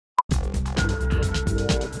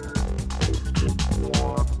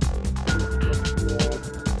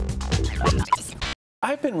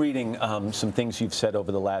I've been reading some things you've said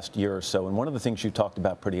over the last year or so, and one of the things you talked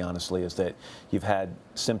about pretty honestly is that you've had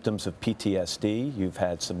symptoms of PTSD, you've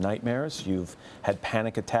had some nightmares, you've had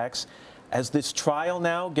panic attacks. As this trial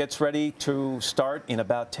now gets ready to start in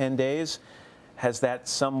about 10 days, has that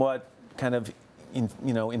somewhat kind of,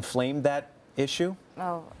 inflamed that issue?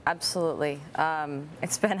 Oh, absolutely.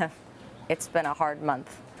 It's been a hard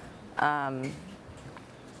month.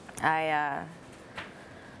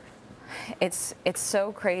 It's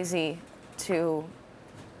so crazy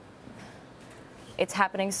it's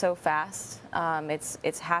happening so fast.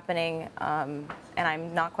 It's happening, and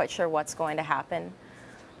I'm not quite sure what's going to happen,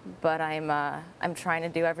 but I'm trying to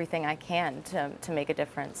do everything I can to make a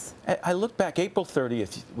difference. I look back, April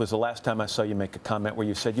 30th was the last time I saw you make a comment where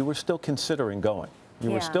you said you were still considering going. You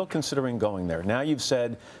were still considering going there. Now you've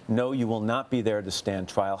said, no, you will not be there to stand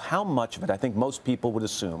trial. How much of it, I think most people would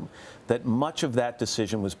assume, that much of that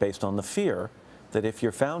decision was based on the fear that if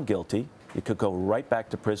you're found guilty, you could go right back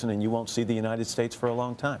to prison and you won't see the United States for a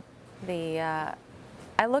long time? I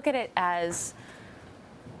look at it as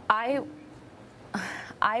I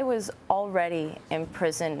was already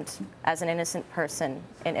imprisoned as an innocent person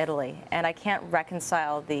in Italy, and I can't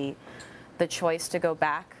reconcile the choice to go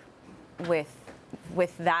back with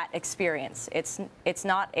that experience. It's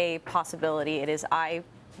not a possibility. It is, I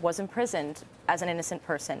was imprisoned as an innocent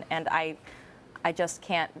person, and I just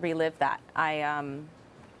can't relive that.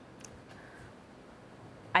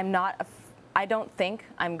 I don't think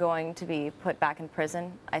I'm going to be put back in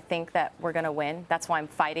prison. I think that we're going to win. That's why I'm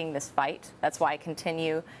fighting this fight. That's why I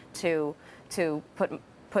continue to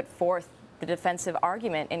put forth the defensive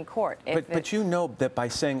argument in court. But you know that by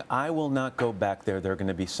saying, I will not go back there, there are going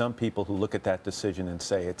to be some people who look at that decision and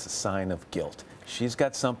say it's a sign of guilt. She's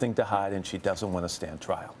got something to hide and she doesn't want to stand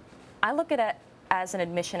trial. I look at it as an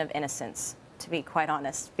admission of innocence, to be quite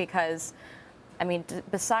honest, because, I mean,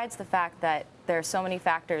 besides the fact that there are so many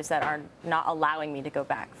factors that are not allowing me to go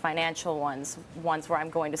back, financial ones where I'm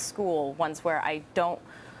going to school, ones where I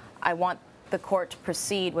want the court to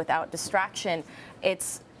proceed without distraction.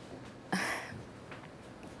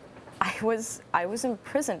 I was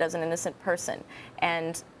imprisoned as an innocent person,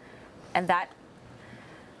 and that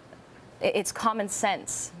it's common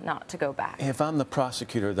sense not to go back. If I'm the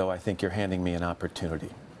prosecutor, though, I think you're handing me an opportunity,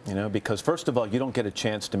 because first of all, you don't get a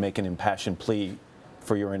chance to make an impassioned plea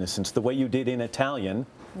for your innocence the way you did in Italian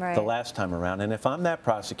the last time around. And if I'm that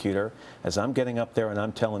prosecutor, as I'm getting up there and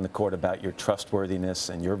I'm telling the court about your trustworthiness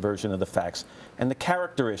and your version of the facts and the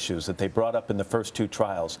character issues that they brought up in the first two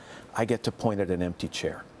trials, I get to point at an empty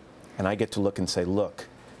chair. And I get to look and say, look,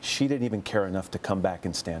 she didn't even care enough to come back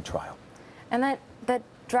and stand trial. And that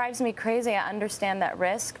drives me crazy. I understand that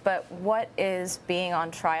risk, but what is being on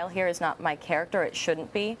trial here is not my character. It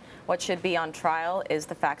shouldn't be. What should be on trial is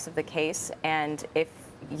the facts of the case. And if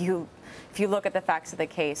you look at the facts of the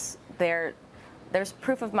case, there's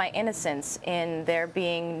proof of my innocence in there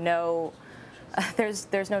being no.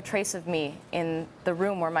 There's no trace of me in the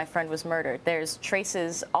room where my friend was murdered. There's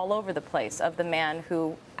traces all over the place of the man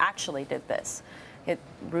who actually did this.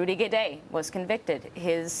 Rudy Gaudet was convicted.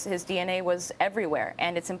 His DNA was everywhere,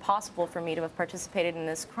 and it's impossible for me to have participated in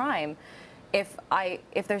this crime if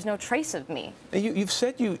there's no trace of me. You've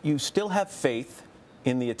said you still have faith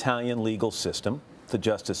in the Italian legal system, the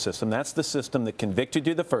justice system. That's the system that convicted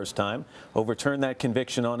you the first time, overturned that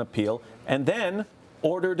conviction on appeal, and then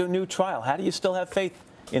ordered a new trial. How do you still have faith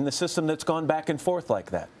in the system that's gone back and forth like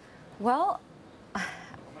that? Well,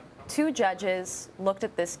 two judges looked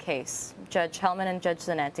at this case, Judge Hellman and Judge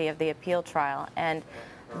Zanetti of the appeal trial, and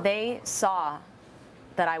they saw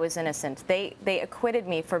that I was innocent. They acquitted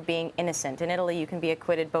me for being innocent. In Italy, you can be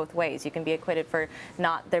acquitted both ways. You can be acquitted for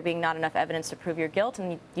there being not enough evidence to prove your guilt,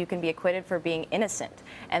 and you can be acquitted for being innocent.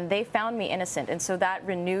 And they found me innocent, and so that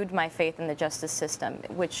renewed my faith in the justice system,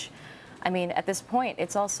 which, I mean, at this point,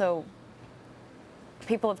 it's also,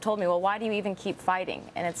 people have told me, well, why do you even keep fighting?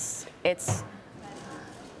 And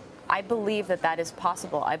I believe that is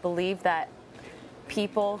possible. I believe that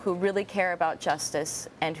people who really care about justice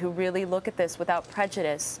and who really look at this without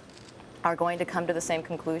prejudice are going to come to the same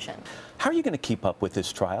conclusion. How are you going to keep up with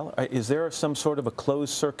this trial? Is there some sort of a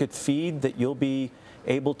closed circuit feed that you'll be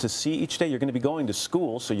able to see each day? You're going to be going to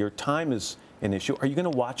school, so your time is an issue. Are you going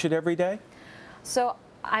to watch it every day? So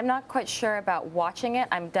I'm not quite sure about watching it.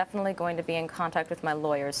 I'm definitely going to be in contact with my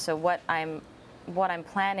lawyers. So what I'm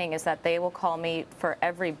planning is that they will call me for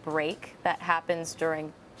every break that happens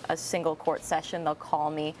during a single court session. They'll call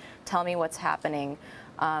me, tell me what's happening.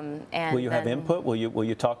 And will you have input? Will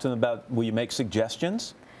you talk to them about, will you make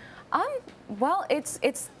suggestions? Well,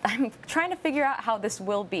 I'm trying to figure out how this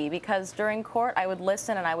will be, because during court I would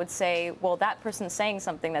listen and I would say, well, that person's saying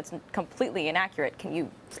something that's completely inaccurate. Can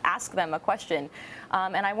you ask them a question?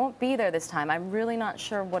 And I won't be there this time. I'm really not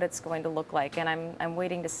sure what it's going to look like, and I'm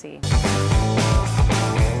waiting to see.